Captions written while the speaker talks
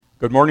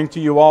Good morning to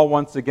you all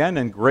once again,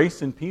 and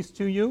grace and peace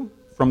to you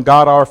from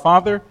God our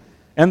Father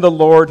and the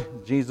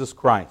Lord Jesus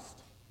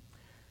Christ.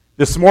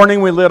 This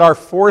morning we lit our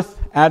fourth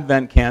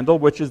Advent candle,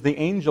 which is the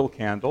angel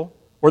candle,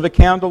 or the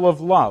candle of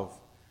love.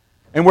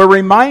 And we're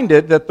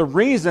reminded that the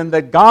reason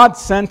that God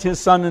sent His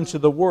Son into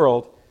the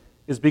world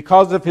is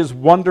because of His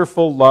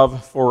wonderful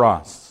love for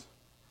us.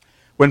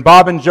 When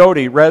Bob and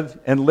Jody read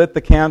and lit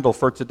the candle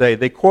for today,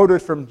 they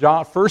quoted from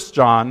 1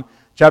 John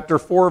chapter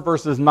 4,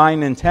 verses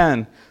 9 and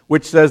 10,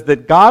 which says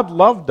that God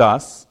loved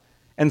us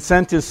and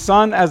sent His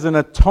Son as an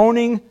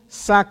atoning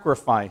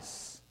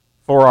sacrifice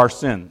for our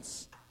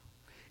sins.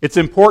 It's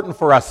important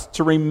for us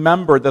to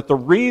remember that the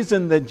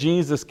reason that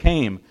Jesus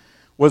came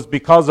was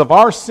because of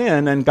our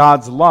sin and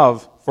God's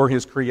love for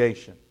His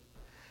creation.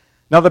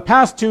 Now, the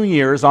past 2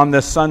 years on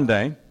this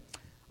Sunday,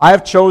 I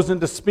have chosen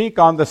to speak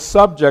on the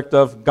subject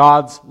of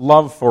God's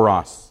love for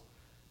us.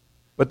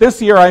 But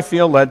this year I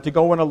feel led to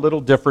go in a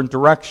little different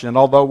direction,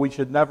 although we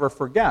should never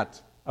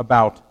forget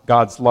about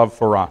God's love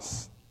for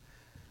us.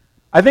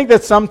 I think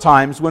that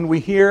sometimes when we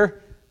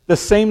hear the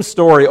same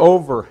story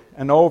over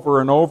and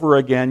over and over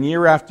again,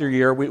 year after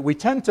year, we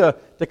tend to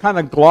kind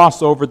of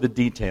gloss over the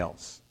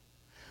details.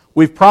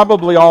 We've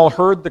probably all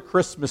heard the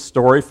Christmas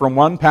story from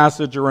one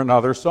passage or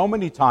another so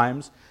many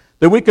times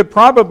that we could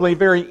probably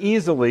very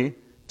easily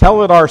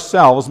tell it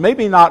ourselves,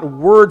 maybe not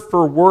word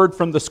for word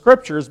from the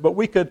Scriptures, but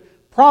we could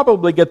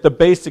probably get the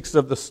basics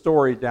of the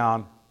story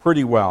down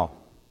pretty well.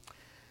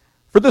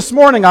 For this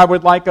morning, I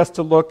would like us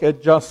to look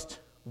at just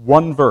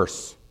one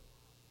verse.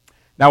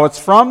 Now, it's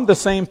from the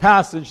same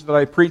passage that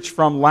I preached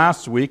from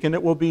last week, and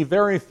it will be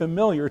very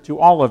familiar to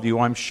all of you,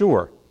 I'm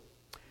sure.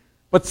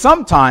 But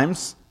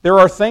sometimes there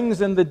are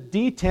things in the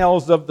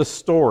details of the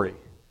story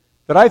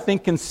that I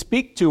think can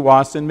speak to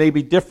us in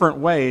maybe different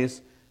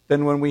ways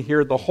than when we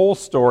hear the whole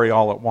story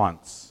all at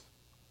once.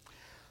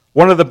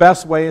 One of the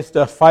best ways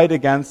to fight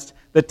against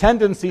the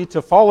tendency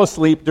to fall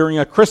asleep during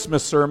a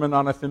Christmas sermon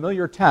on a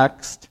familiar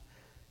text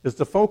is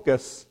to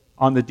focus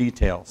on the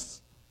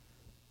details.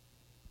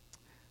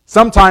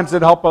 Sometimes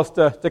it helps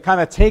us to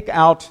kind of take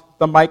out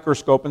the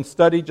microscope and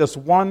study just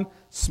one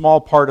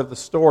small part of the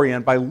story.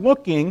 And by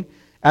looking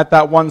at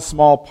that one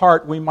small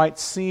part, we might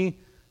see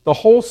the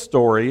whole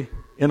story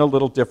in a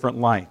little different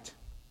light.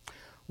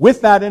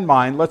 With that in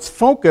mind, let's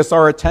focus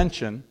our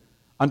attention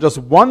on just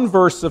one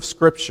verse of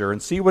Scripture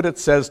and see what it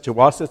says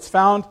to us. It's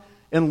found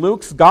in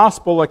Luke's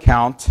gospel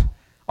account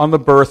on the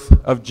birth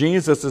of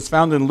Jesus. It's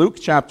found in Luke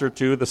chapter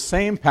 2, the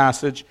same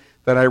passage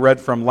that I read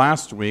from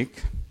last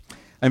week.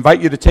 I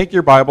invite you to take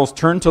your Bibles,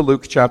 turn to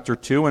Luke chapter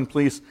 2, and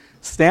please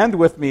stand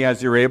with me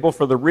as you're able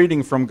for the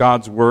reading from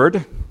God's Word.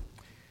 And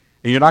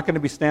you're not going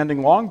to be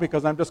standing long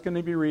because I'm just going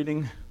to be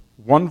reading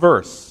one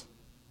verse.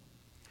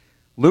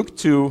 Luke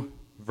 2,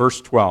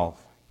 verse 12.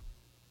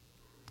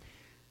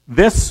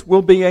 "This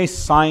will be a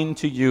sign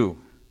to you.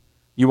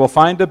 You will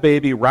find a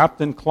baby wrapped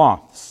in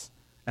cloths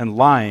and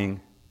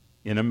lying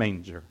in a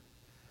manger."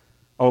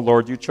 Oh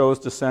Lord, you chose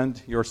to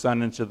send your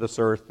Son into this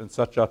earth in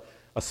such a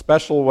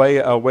special way,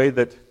 a way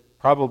that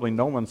probably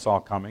no one saw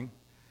coming.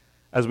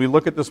 As we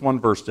look at this one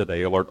verse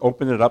today, oh Lord,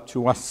 open it up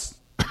to us,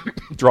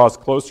 draw us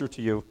closer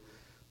to you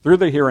through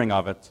the hearing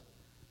of it.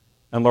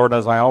 And Lord,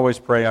 as I always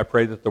pray, I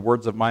pray that the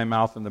words of my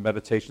mouth and the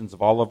meditations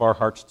of all of our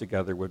hearts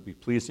together would be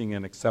pleasing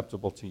and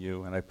acceptable to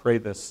you. And I pray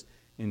this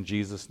in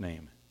Jesus'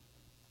 name.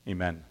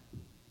 Amen.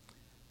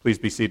 Please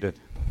be seated.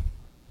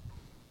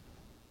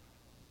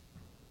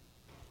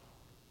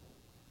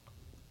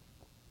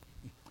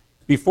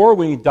 Before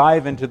we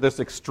dive into this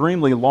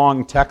extremely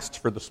long text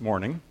for this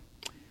morning,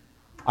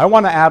 I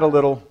want to add a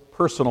little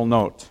personal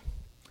note.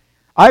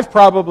 I've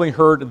probably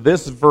heard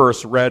this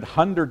verse read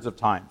hundreds of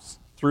times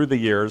through the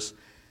years,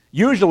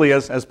 usually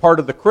as part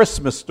of the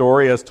Christmas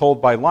story as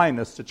told by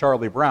Linus to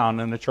Charlie Brown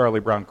in A Charlie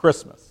Brown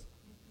Christmas.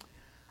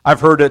 I've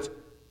heard it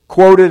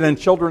quoted in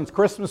children's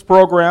Christmas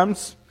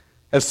programs,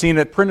 have seen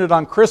it printed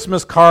on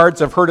Christmas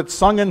cards, I've heard it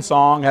sung in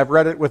song, I've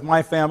read it with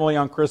my family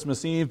on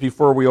Christmas Eve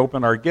before we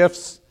open our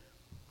gifts.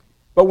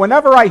 But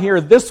whenever I hear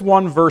this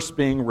one verse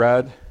being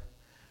read,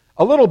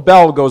 a little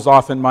bell goes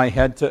off in my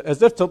head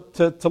as if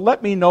to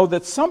let me know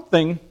that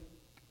something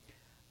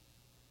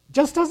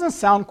just doesn't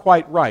sound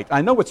quite right.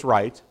 I know it's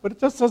right, but it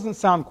just doesn't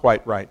sound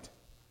quite right.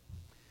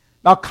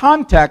 Now,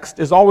 context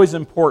is always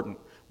important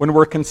when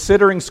we're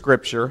considering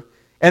Scripture,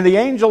 and the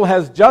angel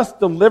has just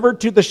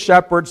delivered to the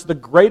shepherds the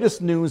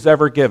greatest news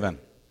ever given.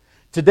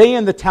 Today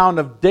in the town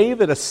of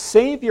David, a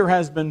Savior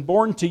has been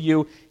born to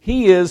you.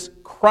 He is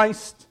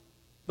Christ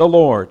the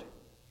Lord.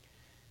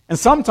 And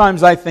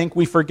sometimes I think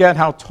we forget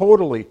how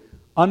totally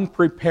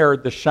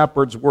unprepared the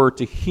shepherds were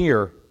to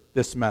hear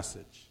this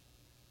message.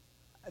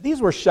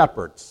 These were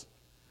shepherds.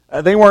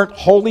 They weren't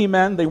holy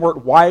men. They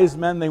weren't wise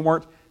men. They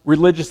weren't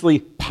religiously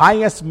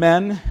pious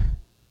men.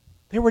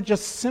 They were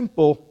just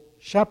simple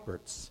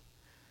shepherds.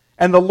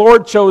 And the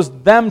Lord chose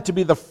them to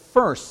be the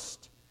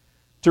first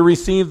to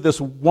receive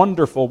this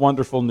wonderful,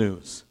 wonderful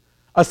news.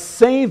 A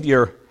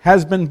Savior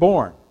has been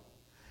born.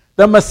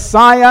 The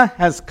Messiah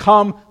has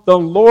come. The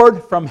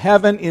Lord from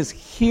heaven is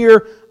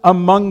here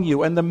among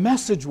you. And the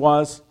message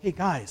was, hey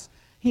guys,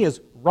 he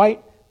is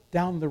right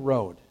down the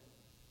road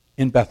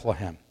in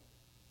Bethlehem.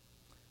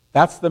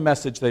 That's the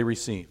message they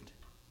received.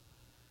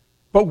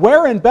 But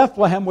where in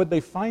Bethlehem would they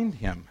find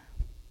him?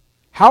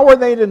 How are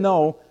they to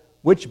know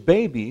which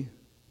baby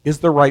is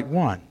the right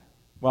one?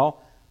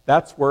 Well,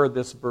 that's where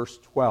this verse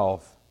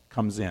 12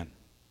 comes in.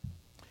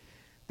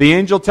 The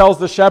angel tells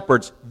the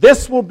shepherds,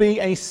 this will be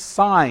a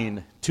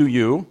sign to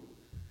you.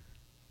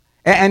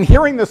 And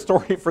hearing this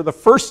story for the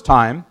first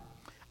time,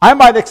 I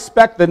might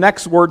expect the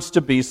next words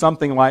to be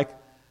something like,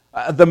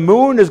 the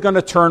moon is going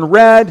to turn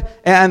red,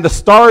 and the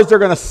stars are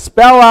going to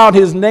spell out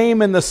his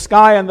name in the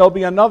sky, and there'll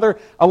be another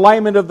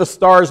alignment of the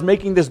stars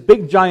making this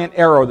big giant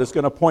arrow that's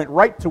going to point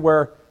right to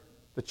where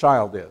the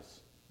child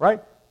is.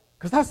 Right?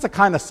 Because that's the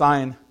kind of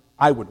sign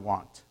I would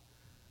want.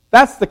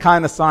 That's the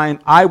kind of sign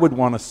I would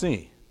want to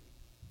see.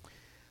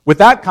 With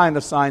that kind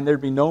of sign, there'd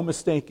be no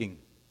mistaking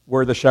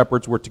where the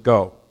shepherds were to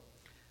go.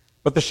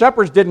 But the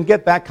shepherds didn't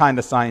get that kind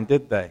of sign,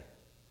 did they?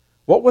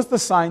 What was the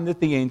sign that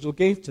the angel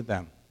gave to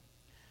them?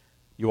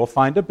 You will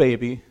find a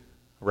baby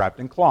wrapped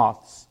in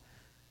cloths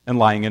and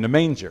lying in a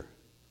manger.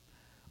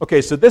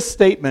 Okay, so this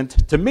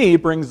statement to me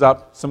brings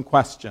up some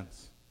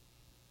questions.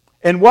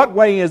 In what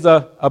way is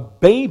a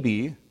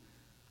baby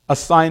a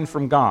sign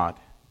from God?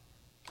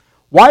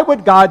 Why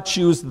would God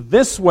choose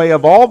this way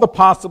of all the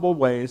possible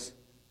ways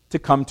to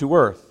come to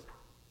earth?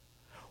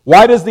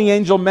 Why does the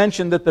angel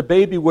mention that the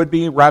baby would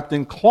be wrapped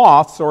in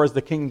cloths, or as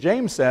the King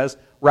James says,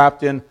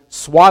 wrapped in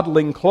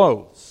swaddling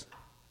clothes?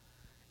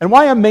 And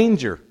why a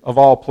manger, of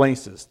all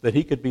places, that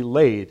he could be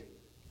laid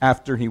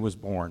after he was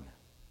born?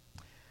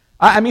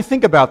 I mean,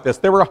 think about this.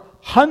 There were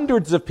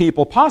hundreds of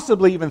people,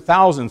 possibly even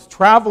thousands,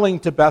 traveling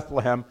to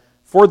Bethlehem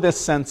for this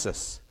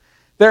census.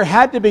 There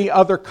had to be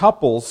other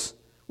couples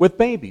with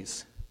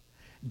babies.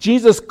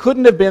 Jesus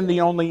couldn't have been the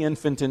only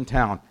infant in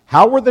town.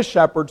 How were the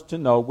shepherds to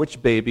know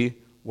which baby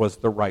was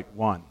the right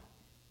one?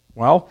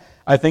 Well,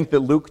 I think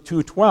that Luke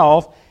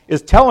 2:12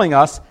 is telling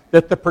us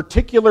that the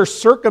particular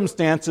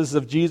circumstances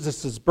of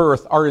Jesus'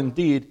 birth are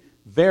indeed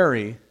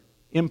very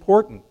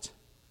important.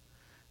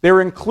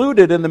 They're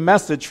included in the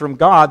message from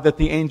God that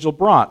the angel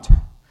brought.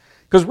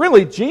 Because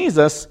really,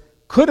 Jesus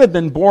could have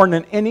been born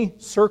in any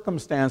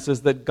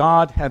circumstances that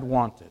God had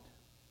wanted.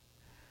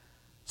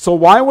 So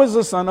why was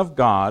the Son of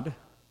God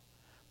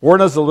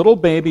born as a little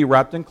baby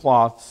wrapped in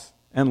cloths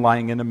and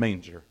lying in a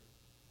manger?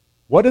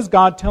 What is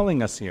God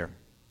telling us here?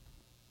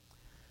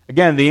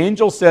 Again, the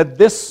angel said,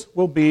 this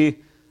will be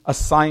a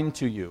sign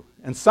to you.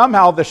 And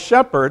somehow the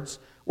shepherds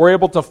were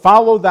able to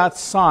follow that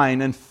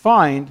sign and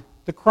find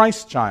the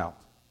Christ child.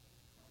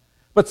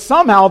 But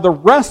somehow the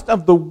rest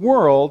of the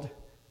world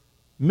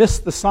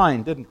missed the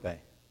sign, didn't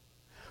they?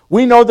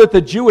 We know that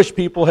the Jewish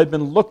people had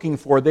been looking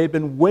for, they'd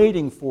been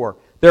waiting for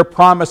their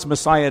promised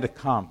Messiah to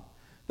come.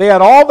 They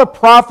had all the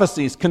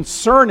prophecies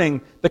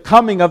concerning the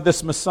coming of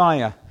this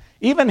Messiah.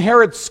 Even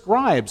Herod's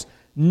scribes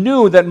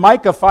knew that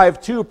Micah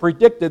 5:2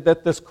 predicted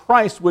that this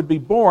Christ would be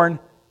born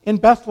in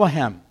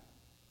Bethlehem.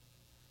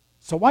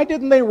 So why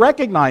didn't they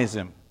recognize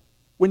him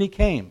when he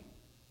came?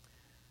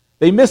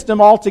 They missed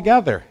him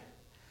altogether.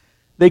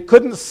 They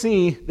couldn't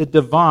see the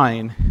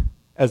divine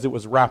as it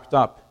was wrapped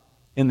up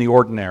in the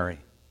ordinary.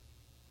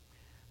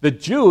 The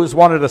Jews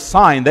wanted a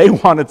sign. They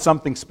wanted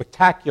something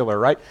spectacular,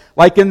 right?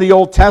 Like in the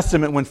Old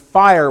Testament when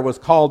fire was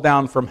called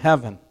down from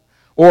heaven.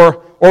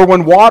 Or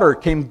when water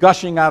came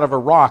gushing out of a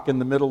rock in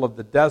the middle of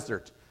the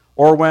desert.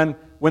 Or when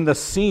the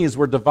seas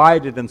were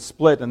divided and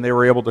split and they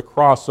were able to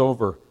cross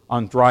over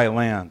on dry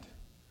land.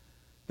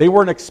 They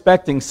weren't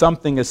expecting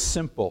something as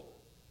simple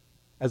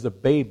as a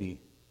baby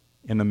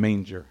in a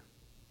manger.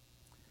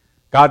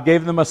 God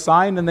gave them a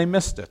sign and they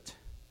missed it.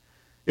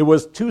 It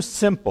was too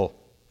simple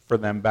for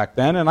them back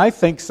then, and I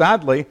think,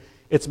 sadly,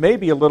 it's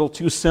maybe a little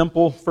too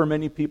simple for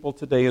many people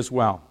today as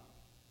well.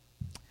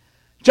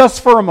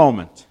 Just for a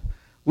moment,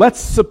 let's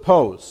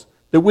suppose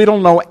that we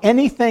don't know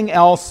anything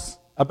else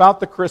about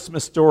the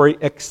Christmas story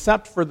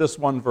except for this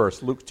one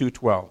verse, Luke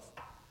 2:12.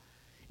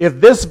 If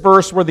this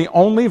verse were the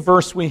only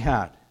verse we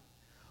had,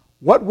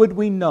 what would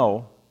we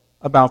know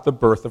about the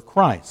birth of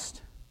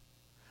Christ?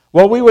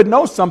 Well, we would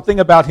know something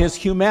about his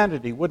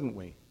humanity, wouldn't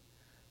we?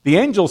 The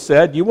angel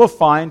said, you will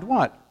find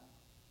what?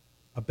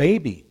 A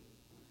baby.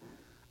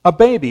 A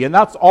baby, and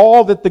that's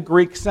all that the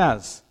Greek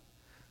says.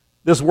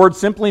 This word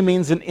simply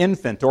means an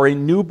infant or a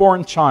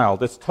newborn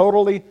child. It's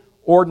totally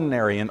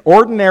ordinary, an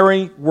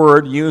ordinary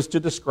word used to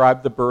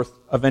describe the birth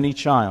of any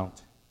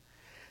child.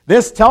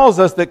 This tells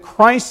us that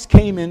Christ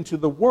came into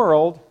the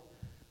world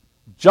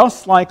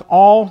just like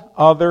all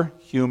other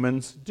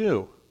humans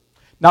do.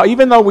 Now,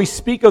 even though we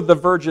speak of the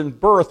virgin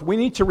birth, we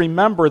need to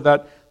remember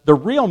that the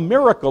real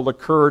miracle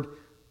occurred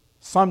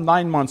some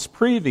 9 months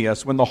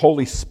previous when the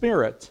Holy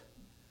Spirit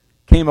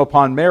came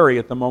upon Mary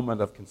at the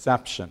moment of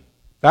conception.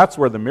 That's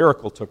where the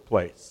miracle took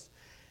place.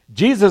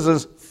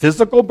 Jesus'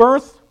 physical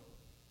birth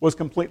was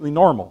completely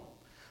normal,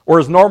 or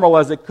as normal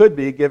as it could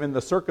be given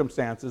the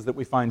circumstances that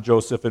we find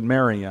Joseph and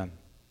Mary in.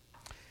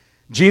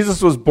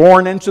 Jesus was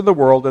born into the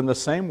world in the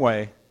same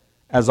way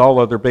as all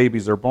other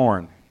babies are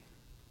born.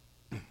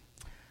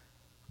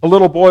 A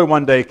little boy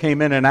one day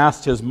came in and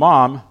asked his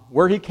mom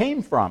where he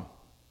came from.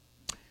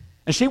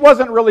 And she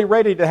wasn't really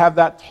ready to have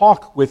that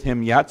talk with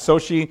him yet, so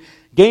she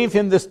gave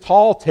him this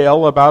tall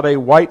tale about a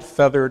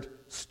white-feathered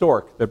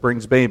stork that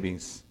brings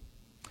babies.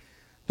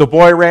 The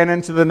boy ran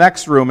into the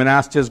next room and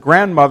asked his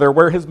grandmother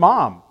where his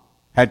mom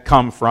had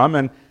come from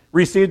and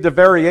received a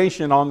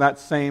variation on that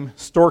same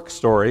stork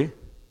story.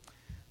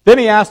 Then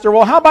he asked her,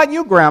 well, how about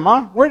you,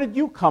 Grandma? Where did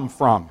you come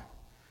from?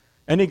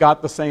 And he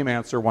got the same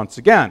answer once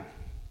again.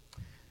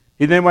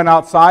 He then went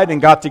outside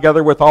and got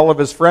together with all of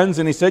his friends,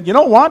 and he said, you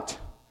know what?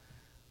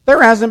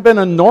 There hasn't been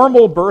a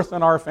normal birth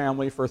in our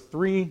family for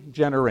 3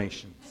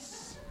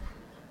 generations.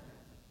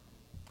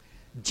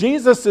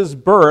 Jesus'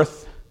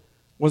 birth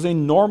was a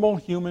normal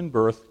human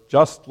birth,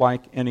 just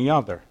like any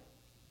other.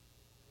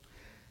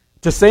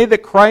 To say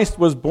that Christ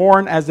was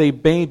born as a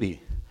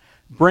baby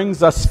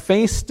brings us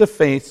face to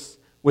face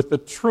with the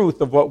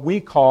truth of what we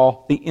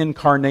call the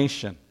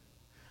incarnation.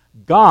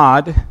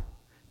 God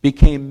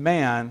became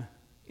man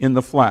in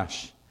the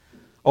flesh.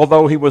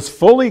 Although he was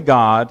fully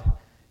God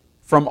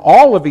from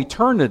all of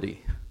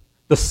eternity,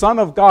 the Son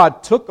of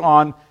God took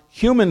on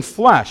human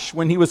flesh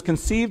when he was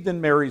conceived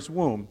in Mary's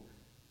womb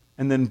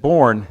and then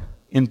born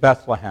in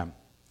Bethlehem.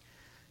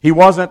 He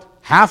wasn't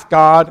half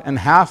God and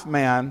half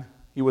man.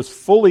 He was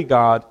fully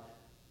God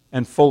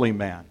and fully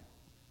man.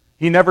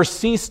 He never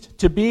ceased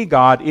to be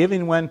God,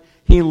 even when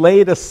he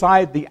laid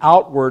aside the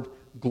outward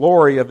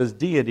glory of his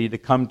deity to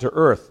come to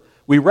earth.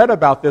 We read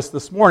about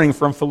this morning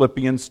from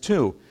Philippians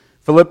 2.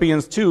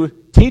 Philippians 2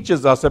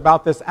 teaches us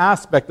about this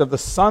aspect of the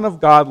Son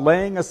of God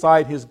laying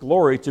aside his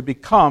glory to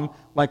become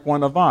like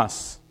one of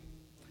us.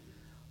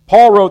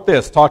 Paul wrote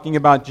this, talking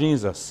about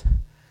Jesus.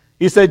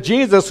 He said,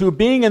 Jesus, who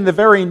being in the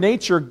very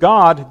nature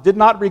God, did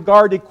not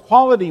regard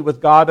equality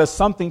with God as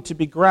something to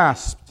be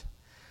grasped,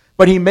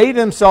 but he made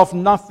himself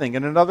nothing.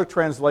 In another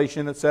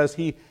translation it says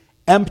he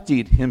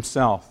emptied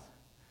himself,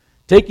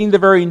 taking the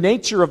very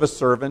nature of a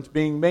servant,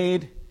 being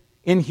made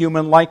in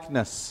human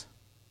likeness.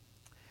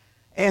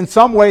 In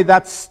some way,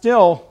 that's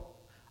still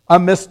a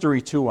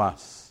mystery to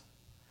us.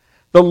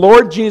 The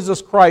Lord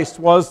Jesus Christ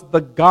was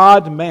the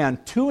God-man,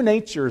 2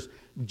 natures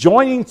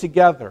joining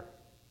together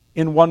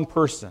in one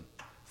person.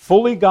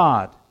 Fully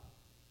God,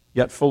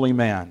 yet fully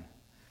man.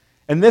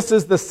 And this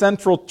is the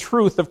central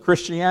truth of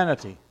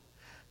Christianity.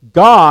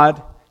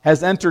 God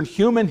has entered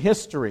human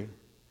history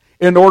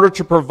in order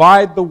to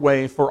provide the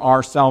way for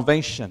our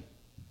salvation.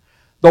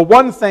 The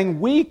one thing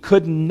we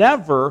could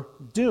never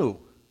do,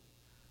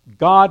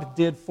 God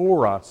did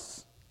for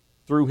us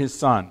through his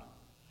Son.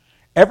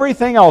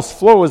 Everything else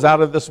flows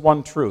out of this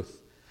one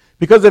truth.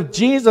 Because if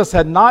Jesus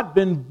had not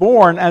been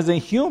born as a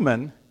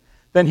human,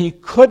 then he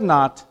could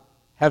not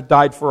have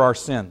died for our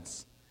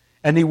sins.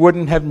 And he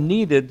wouldn't have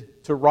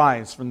needed to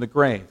rise from the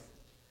grave.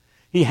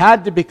 He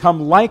had to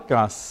become like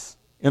us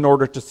in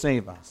order to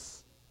save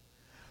us.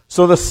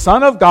 So the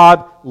Son of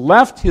God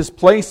left his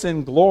place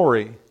in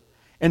glory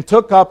and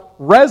took up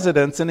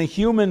residence in a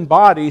human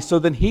body so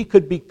that he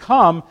could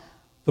become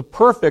the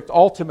perfect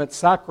ultimate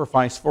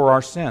sacrifice for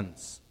our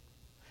sins.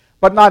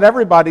 But not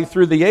everybody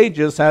through the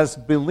ages has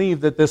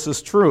believed that this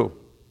is true.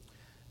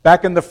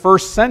 Back in the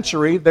first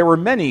century, there were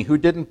many who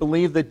didn't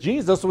believe that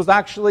Jesus was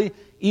actually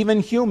even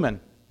human.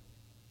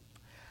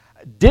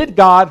 Did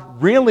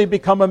God really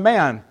become a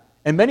man?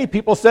 And many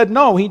people said,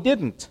 no, he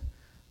didn't.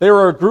 There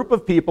were a group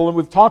of people, and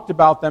we've talked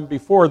about them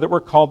before, that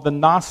were called the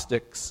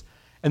Gnostics.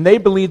 And they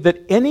believed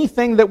that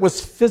anything that was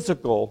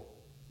physical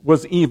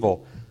was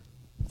evil.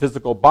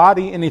 Physical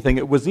body, anything,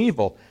 it was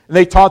evil. And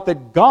they taught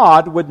that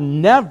God would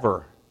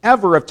never,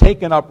 ever have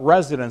taken up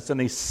residence in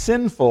a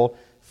sinful,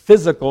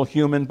 physical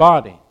human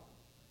body.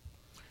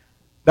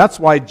 That's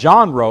why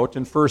John wrote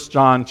in 1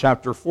 John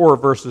chapter 4,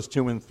 verses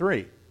 2 and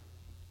 3.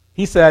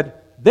 He said,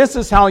 this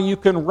is how you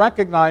can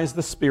recognize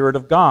the Spirit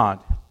of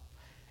God.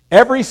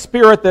 Every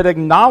spirit that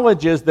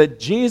acknowledges that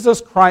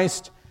Jesus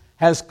Christ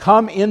has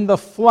come in the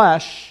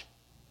flesh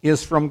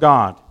is from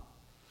God.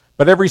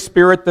 But every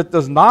spirit that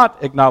does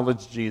not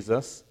acknowledge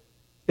Jesus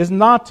is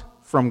not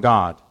from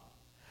God.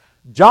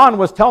 John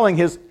was telling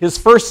his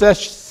first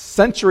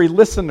century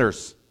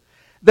listeners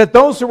that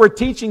those who were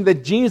teaching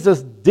that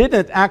Jesus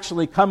didn't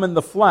actually come in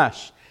the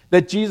flesh,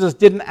 that Jesus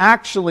didn't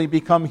actually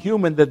become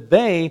human, that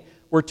they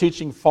were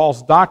teaching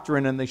false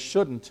doctrine and they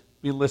shouldn't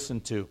be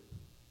listened to.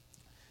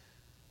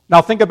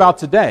 Now think about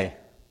today.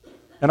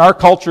 In our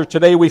culture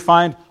today, we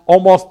find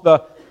almost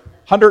the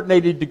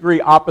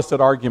 180-degree opposite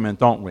argument,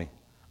 don't we?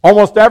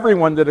 Almost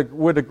everyone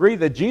would agree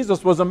that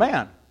Jesus was a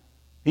man.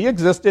 He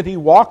existed. He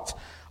walked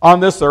on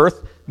this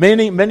earth.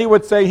 Many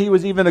would say he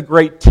was even a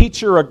great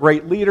teacher, a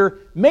great leader,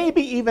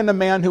 maybe even a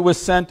man who was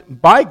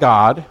sent by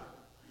God,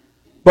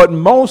 but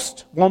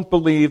most won't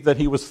believe that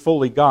he was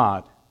fully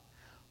God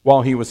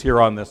while he was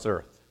here on this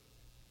earth.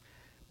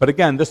 But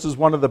again, this is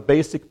one of the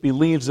basic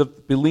beliefs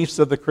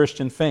of the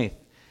Christian faith.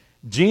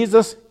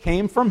 Jesus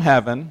came from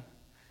heaven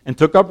and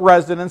took up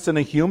residence in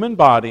a human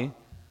body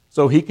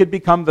so he could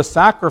become the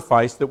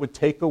sacrifice that would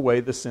take away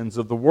the sins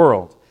of the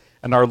world.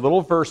 And our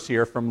little verse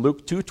here from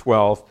Luke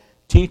 2:12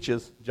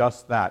 teaches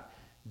just that.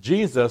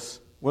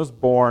 Jesus was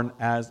born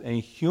as a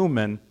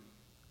human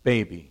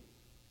baby.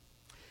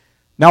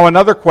 Now,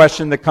 another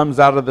question that comes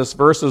out of this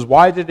verse is,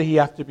 why did he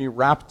have to be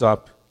wrapped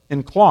up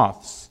in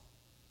cloths?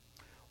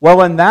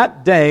 Well, in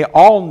that day,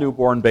 all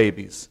newborn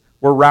babies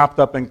were wrapped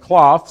up in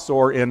cloths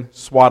or in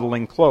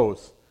swaddling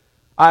clothes.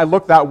 I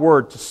looked that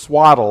word, to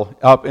swaddle,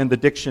 up in the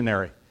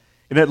dictionary.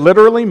 And it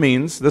literally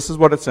means, this is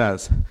what it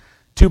says,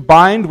 to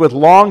bind with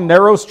long,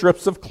 narrow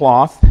strips of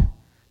cloth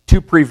to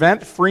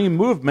prevent free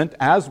movement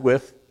as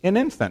with an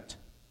infant.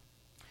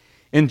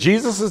 In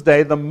Jesus'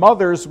 day, the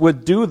mothers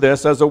would do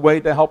this as a way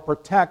to help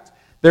protect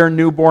their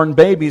newborn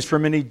babies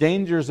from any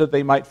dangers that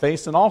they might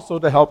face and also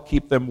to help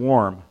keep them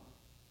warm.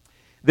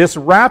 This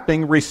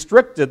wrapping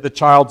restricted the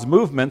child's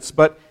movements,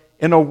 but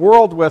in a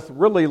world with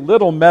really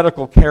little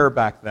medical care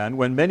back then,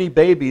 when many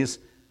babies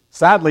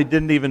sadly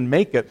didn't even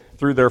make it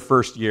through their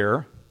first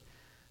year,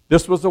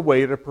 this was a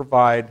way to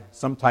provide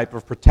some type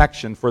of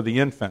protection for the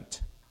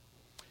infant.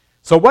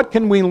 So what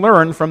can we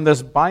learn from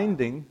this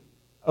binding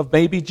of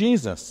baby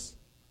Jesus?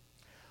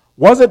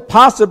 Was it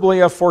possibly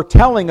a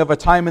foretelling of a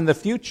time in the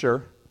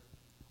future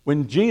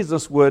when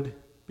Jesus would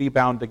be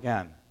bound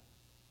again?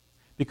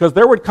 Because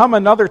there would come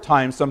another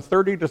time, some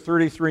 30 to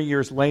 33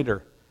 years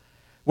later,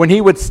 when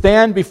he would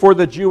stand before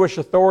the Jewish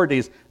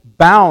authorities,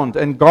 bound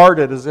and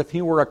guarded as if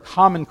he were a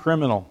common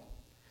criminal.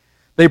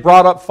 They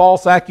brought up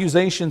false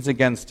accusations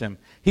against him.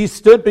 He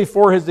stood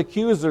before his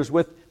accusers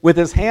with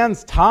his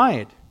hands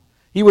tied.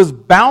 He was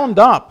bound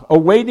up,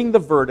 awaiting the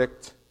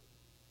verdict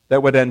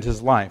that would end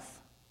his life.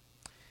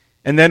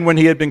 And then when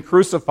he had been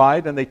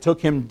crucified and they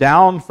took him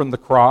down from the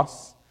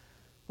cross,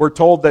 we're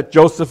told that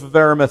Joseph of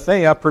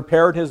Arimathea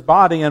prepared his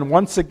body and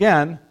once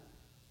again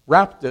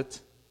wrapped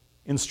it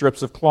in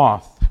strips of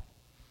cloth.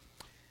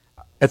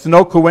 It's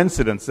no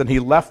coincidence that he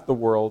left the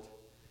world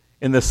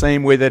in the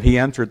same way that he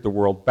entered the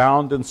world,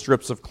 bound in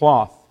strips of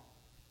cloth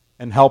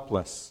and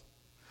helpless.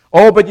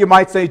 Oh, but you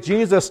might say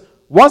Jesus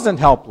wasn't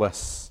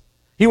helpless.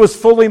 He was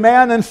fully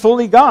man and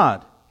fully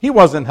God. He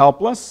wasn't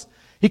helpless.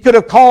 He could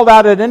have called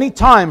out at any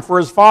time for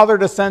his Father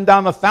to send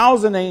down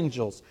 1,000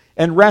 angels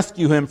and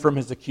rescue him from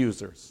his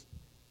accusers.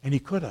 And he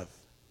could have.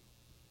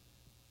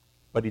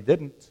 But he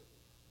didn't.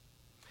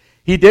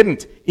 He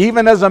didn't.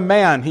 Even as a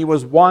man, he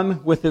was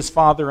one with his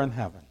Father in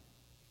heaven,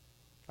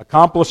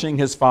 accomplishing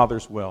his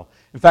Father's will.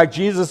 In fact,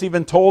 Jesus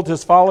even told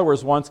his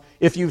followers once,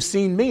 if you've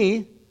seen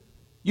me,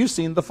 you've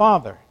seen the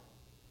Father.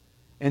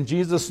 And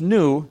Jesus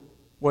knew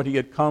what he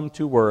had come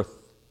to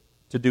earth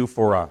to do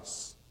for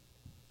us.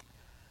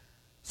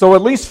 So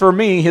at least for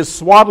me, his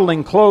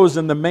swaddling clothes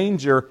in the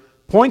manger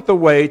point the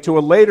way to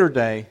a later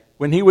day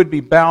when he would be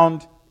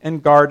bound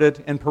and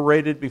guarded and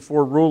paraded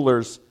before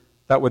rulers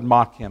that would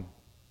mock him.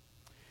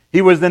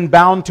 He was then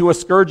bound to a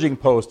scourging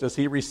post as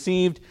he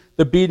received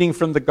the beating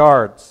from the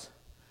guards.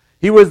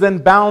 He was then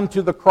bound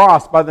to the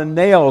cross by the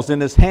nails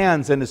in his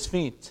hands and his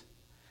feet.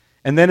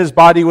 And then his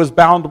body was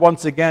bound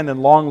once again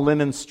in long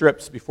linen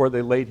strips before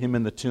they laid him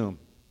in the tomb.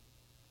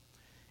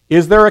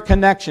 Is there a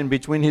connection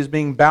between his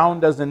being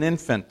bound as an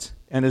infant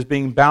and his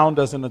being bound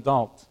as an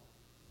adult?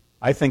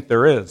 I think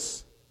there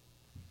is.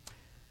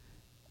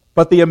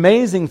 But the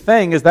amazing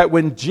thing is that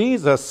when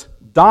Jesus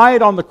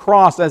died on the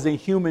cross as a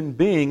human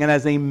being and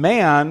as a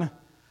man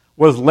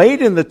was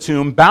laid in the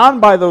tomb, bound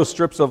by those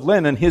strips of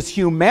linen, his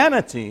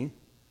humanity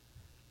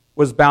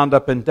was bound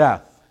up in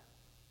death.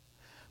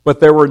 But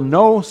there were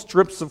no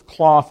strips of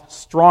cloth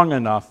strong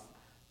enough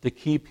to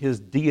keep his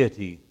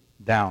deity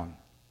down.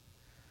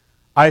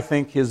 I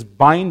think his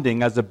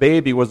binding as a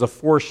baby was a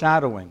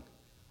foreshadowing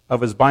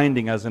of his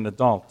binding as an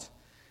adult.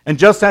 And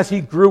just as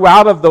he grew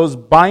out of those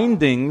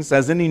bindings,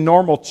 as any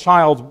normal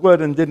child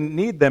would and didn't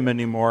need them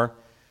anymore,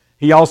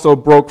 he also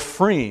broke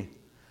free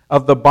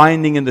of the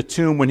binding in the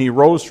tomb when he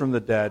rose from the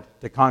dead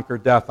to conquer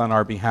death on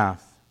our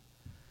behalf.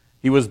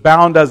 He was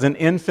bound as an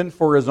infant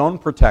for his own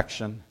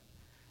protection,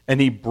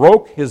 and he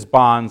broke his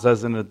bonds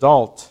as an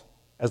adult,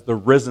 as the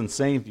risen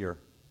Savior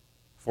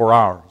for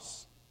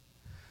ours.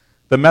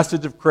 The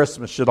message of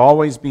Christmas should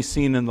always be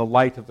seen in the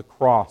light of the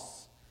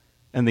cross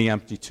and the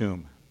empty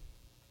tomb.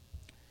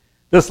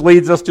 This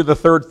leads us to the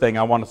third thing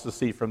I want us to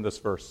see from this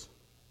verse.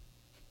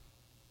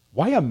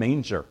 Why a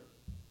manger?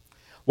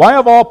 Why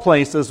of all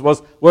places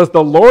was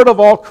the Lord of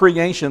all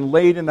creation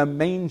laid in a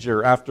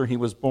manger after he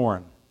was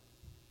born?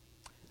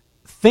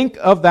 Think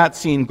of that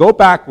scene. Go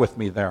back with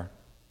me there.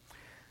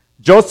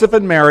 Joseph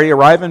and Mary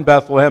arrive in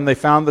Bethlehem. They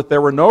found that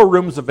there were no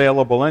rooms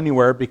available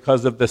anywhere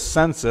because of the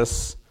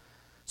census.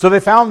 So they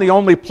found the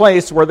only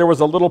place where there was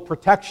a little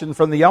protection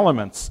from the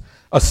elements,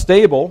 a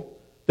stable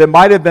that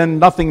might have been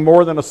nothing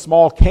more than a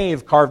small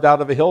cave carved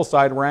out of a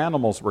hillside where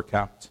animals were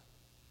kept.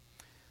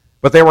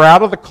 But they were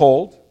out of the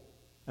cold,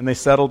 and they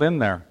settled in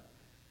there.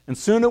 And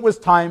soon it was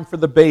time for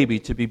the baby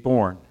to be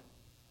born.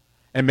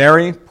 And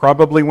Mary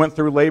probably went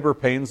through labor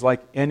pains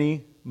like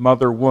any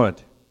mother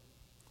would.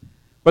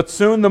 But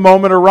soon the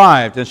moment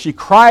arrived, and she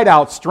cried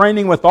out,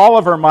 straining with all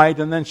of her might,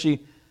 and then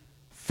she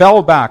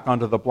fell back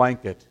onto the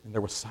blanket, and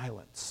there was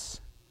silence.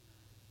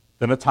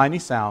 Then a tiny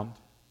sound,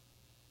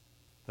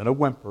 then a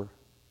whimper,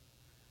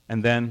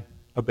 and then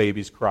a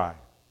baby's cry.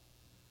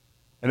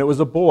 And it was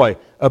a boy,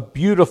 a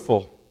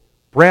beautiful,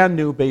 brand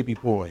new baby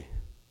boy.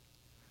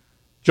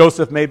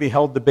 Joseph maybe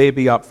held the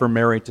baby up for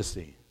Mary to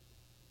see.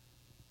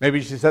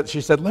 Maybe she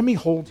said, let me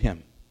hold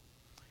him.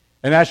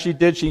 And as she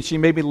did, she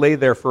maybe lay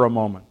there for a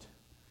moment.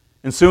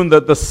 And soon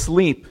the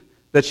sleep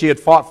that she had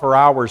fought for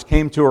hours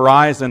came to her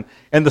eyes, and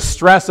the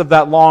stress of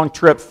that long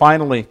trip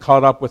finally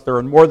caught up with her.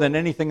 And more than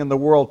anything in the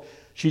world,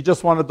 she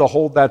just wanted to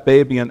hold that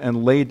baby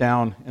and lay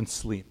down and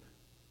sleep.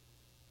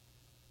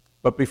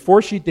 But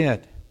before she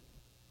did,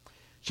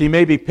 she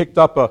maybe picked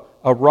up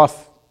a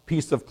rough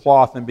piece of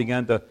cloth and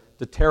began to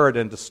tear it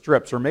into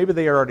strips. Or maybe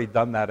they had already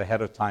done that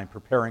ahead of time,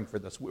 preparing for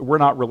this. We're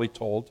not really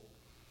told.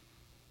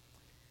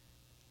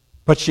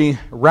 But she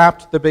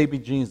wrapped the baby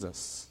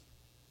Jesus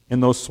in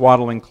those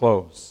swaddling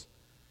clothes.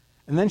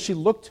 And then she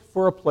looked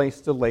for a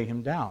place to lay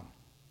him down.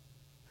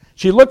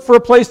 She looked for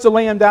a place to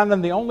lay him down,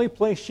 and the only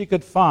place she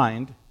could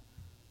find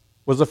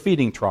was a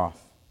feeding trough.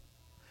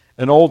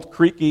 An old,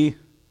 creaky,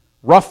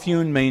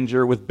 rough-hewn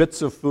manger with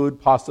bits of food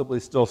possibly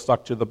still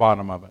stuck to the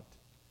bottom of it.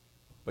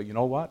 But you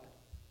know what?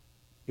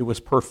 It was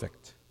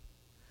perfect.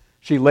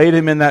 She laid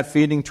him in that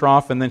feeding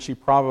trough, and then she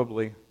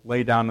probably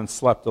lay down and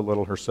slept a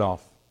little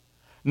herself,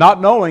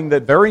 not knowing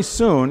that very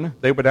soon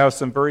they would have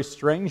some very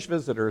strange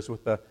visitors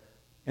with an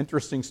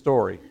interesting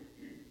story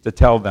to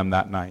tell them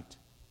that night.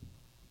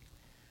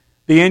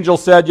 The angel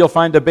said, you'll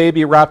find a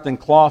baby wrapped in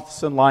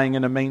cloths and lying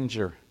in a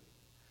manger.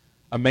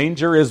 A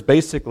manger is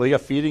basically a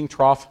feeding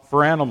trough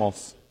for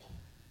animals.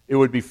 It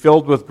would be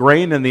filled with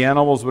grain, and the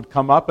animals would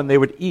come up and they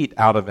would eat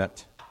out of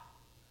it.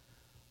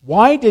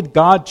 Why did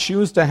God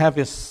choose to have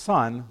his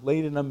son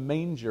laid in a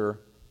manger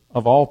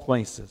of all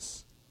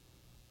places?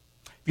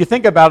 If you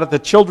think about it, the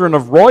children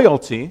of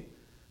royalty,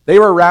 they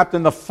were wrapped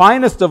in the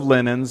finest of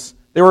linens.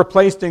 They were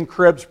placed in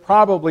cribs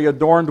probably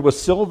adorned with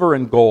silver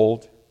and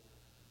gold.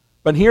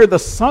 But here the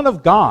Son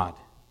of God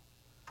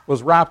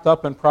was wrapped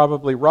up in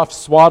probably rough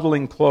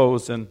swaddling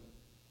clothes and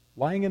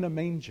lying in a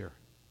manger.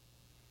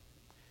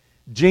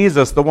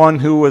 Jesus, the one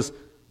who was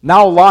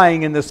now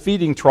lying in this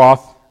feeding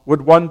trough,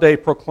 would one day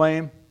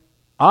proclaim,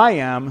 I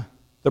am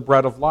the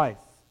bread of life.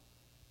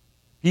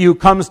 He who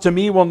comes to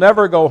me will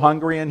never go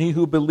hungry, and he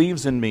who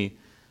believes in me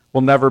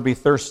will never be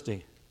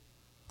thirsty.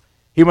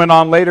 He went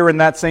on later in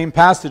that same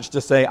passage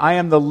to say, I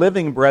am the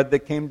living bread that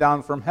came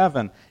down from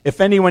heaven. If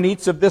anyone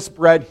eats of this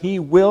bread, he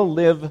will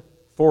live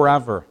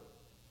forever.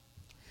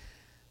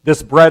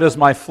 This bread is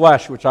my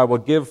flesh, which I will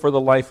give for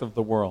the life of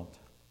the world.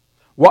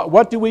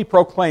 What do we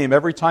proclaim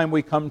every time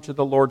we come to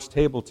the Lord's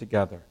table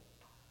together?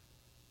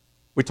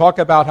 We talk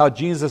about how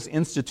Jesus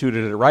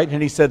instituted it, right?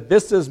 And he said,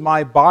 this is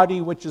my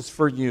body which is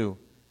for you.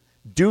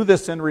 Do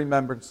this in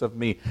remembrance of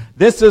me.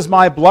 This is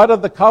my blood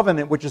of the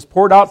covenant, which is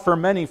poured out for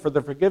many for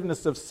the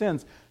forgiveness of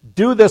sins.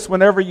 Do this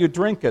whenever you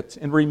drink it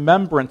in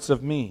remembrance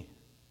of me.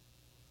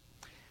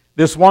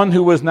 This one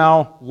who was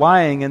now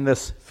lying in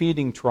this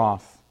feeding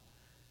trough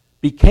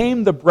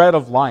became the bread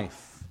of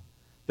life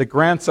that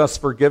grants us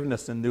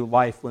forgiveness and new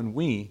life when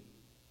we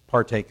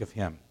partake of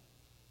him.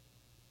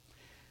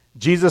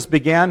 Jesus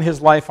began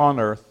his life on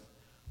earth,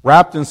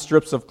 wrapped in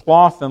strips of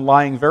cloth and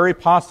lying very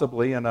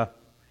possibly in a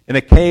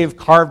cave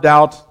carved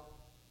out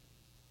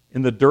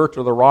in the dirt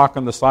or the rock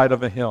on the side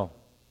of a hill.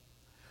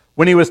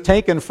 When he was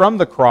taken from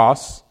the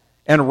cross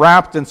and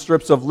wrapped in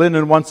strips of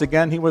linen once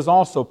again, he was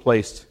also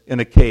placed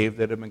in a cave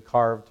that had been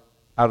carved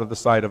out of the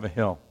side of a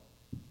hill.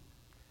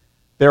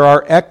 There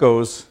are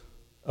echoes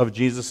of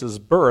Jesus'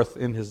 birth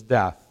in his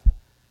death.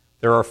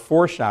 There are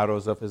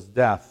foreshadows of his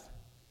death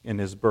in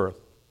his birth.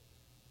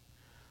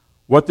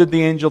 What did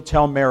the angel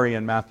tell Mary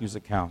in Matthew's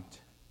account?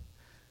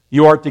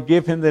 You are to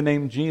give him the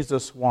name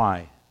Jesus.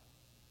 Why?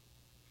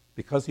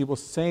 Because he will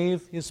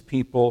save his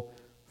people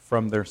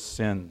from their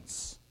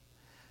sins.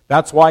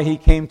 That's why he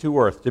came to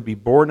earth, to be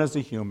born as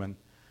a human,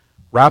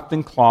 wrapped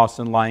in cloths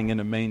and lying in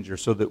a manger,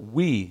 so that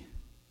we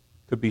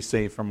could be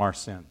saved from our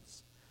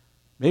sins.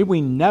 May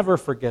we never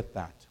forget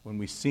that when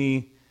we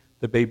see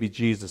the baby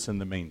Jesus in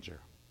the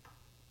manger.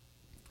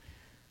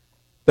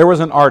 There was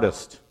an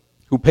artist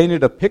who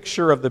painted a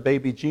picture of the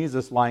baby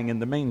Jesus lying in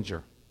the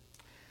manger.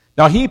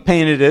 Now, he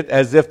painted it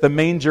as if the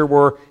manger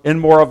were in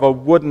more of a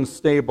wooden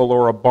stable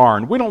or a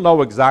barn. We don't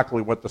know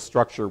exactly what the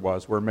structure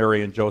was where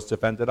Mary and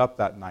Joseph ended up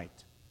that night.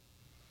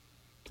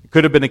 It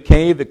could have been a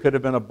cave, it could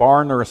have been a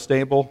barn or a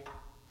stable.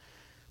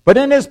 But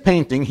in his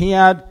painting, he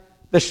had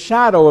the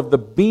shadow of the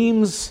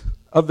beams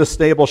of the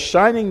stable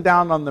shining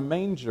down on the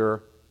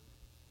manger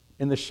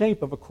in the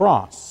shape of a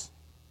cross.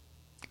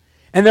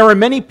 And there were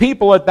many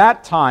people at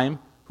that time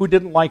who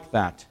didn't like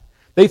that.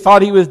 They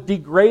thought he was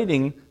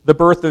degrading the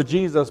birth of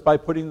Jesus by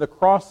putting the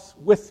cross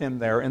with him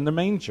there in the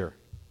manger.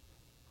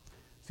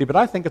 See, but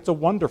I think it's a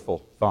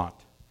wonderful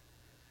thought.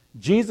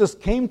 Jesus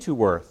came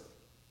to earth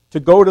to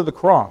go to the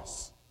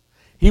cross.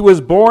 He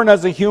was born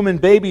as a human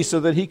baby so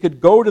that he could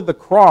go to the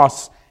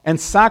cross and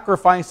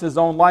sacrifice his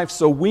own life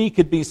so we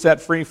could be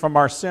set free from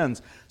our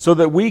sins, so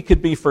that we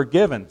could be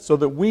forgiven, so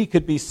that we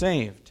could be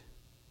saved.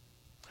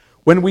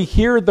 When we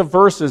hear the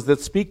verses that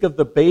speak of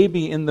the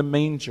baby in the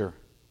manger,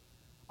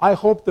 I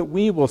hope that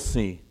we will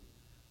see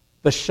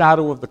the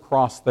shadow of the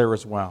cross there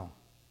as well.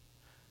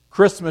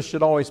 Christmas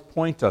should always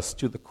point us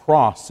to the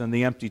cross and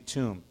the empty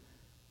tomb,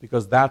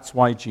 because that's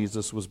why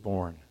Jesus was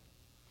born.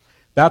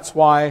 That's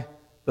why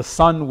the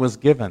Son was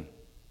given.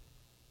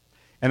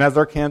 And as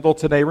our candle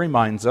today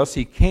reminds us,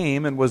 he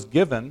came and was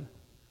given,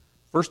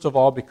 first of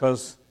all,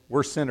 because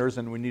we're sinners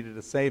and we needed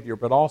a Savior,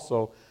 but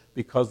also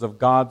because of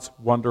God's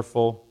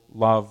wonderful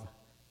love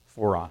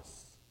for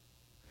us.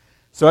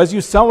 So as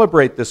you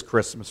celebrate this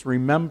Christmas,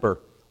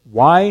 remember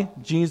why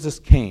Jesus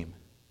came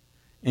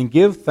and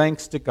give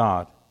thanks to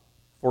God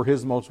for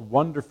his most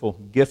wonderful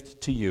gift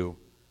to you,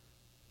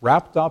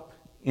 wrapped up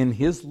in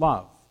his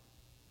love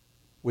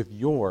with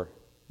your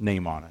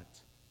name on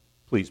it.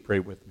 Please pray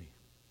with me.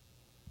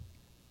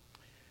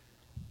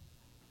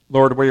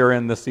 Lord, we are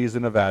in the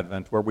season of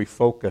Advent where we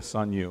focus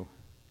on you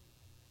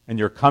and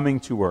your coming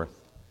to earth.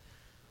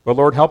 But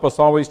Lord, help us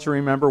always to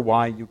remember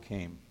why you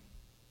came.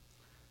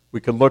 We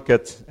can look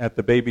at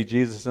the baby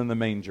Jesus in the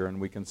manger and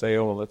we can say,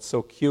 oh, well, it's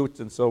so cute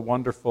and so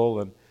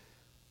wonderful,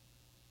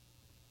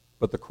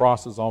 but the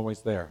cross is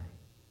always there.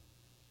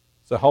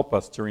 So help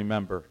us to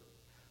remember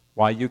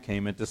why you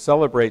came and to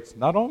celebrate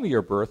not only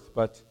your birth,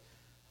 but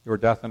your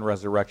death and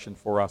resurrection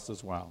for us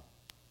as well.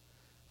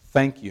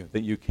 Thank you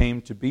that you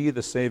came to be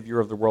the Savior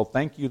of the world.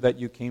 Thank you that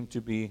you came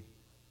to be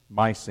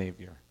my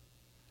Savior.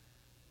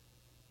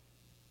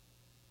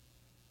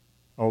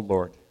 Oh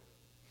Lord,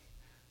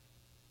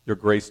 your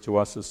grace to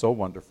us is so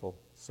wonderful,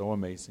 so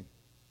amazing.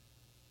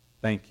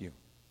 Thank you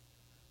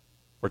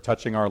for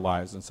touching our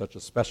lives in such a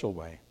special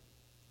way.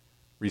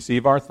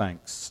 Receive our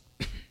thanks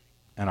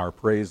and our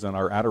praise and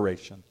our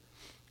adoration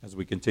as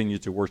we continue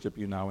to worship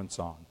you now in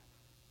song.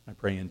 I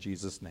pray in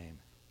Jesus' name.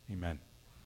 Amen.